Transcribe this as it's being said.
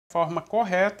forma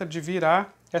correta de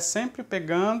virar é sempre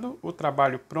pegando o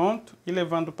trabalho pronto e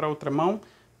levando para outra mão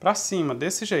para cima,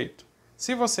 desse jeito.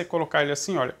 Se você colocar ele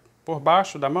assim, olha, por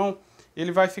baixo da mão,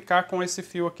 ele vai ficar com esse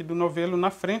fio aqui do novelo na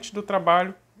frente do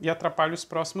trabalho e atrapalha os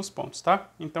próximos pontos, tá?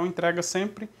 Então entrega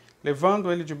sempre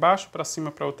levando ele de baixo para cima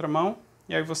para outra mão,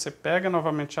 e aí você pega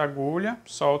novamente a agulha,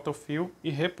 solta o fio e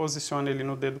reposiciona ele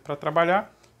no dedo para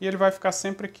trabalhar, e ele vai ficar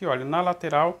sempre aqui, olha, na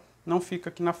lateral, não fica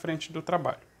aqui na frente do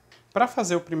trabalho. Para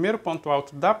fazer o primeiro ponto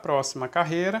alto da próxima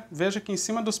carreira, veja que em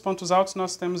cima dos pontos altos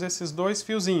nós temos esses dois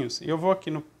fiozinhos. E eu vou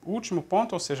aqui no último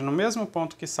ponto, ou seja, no mesmo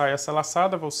ponto que sai essa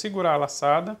laçada, vou segurar a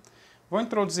laçada, vou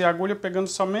introduzir a agulha pegando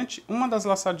somente uma das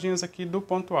laçadinhas aqui do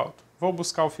ponto alto. Vou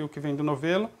buscar o fio que vem do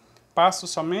novelo, passo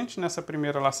somente nessa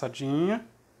primeira laçadinha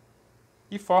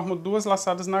e formo duas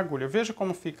laçadas na agulha. Veja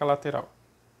como fica a lateral.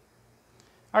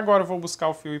 Agora eu vou buscar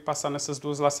o fio e passar nessas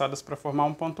duas laçadas para formar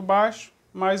um ponto baixo,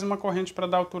 mais uma corrente para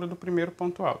dar a altura do primeiro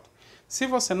ponto alto. Se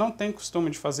você não tem costume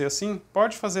de fazer assim,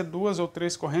 pode fazer 2 ou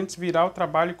 3 correntes, virar o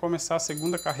trabalho e começar a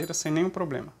segunda carreira sem nenhum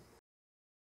problema.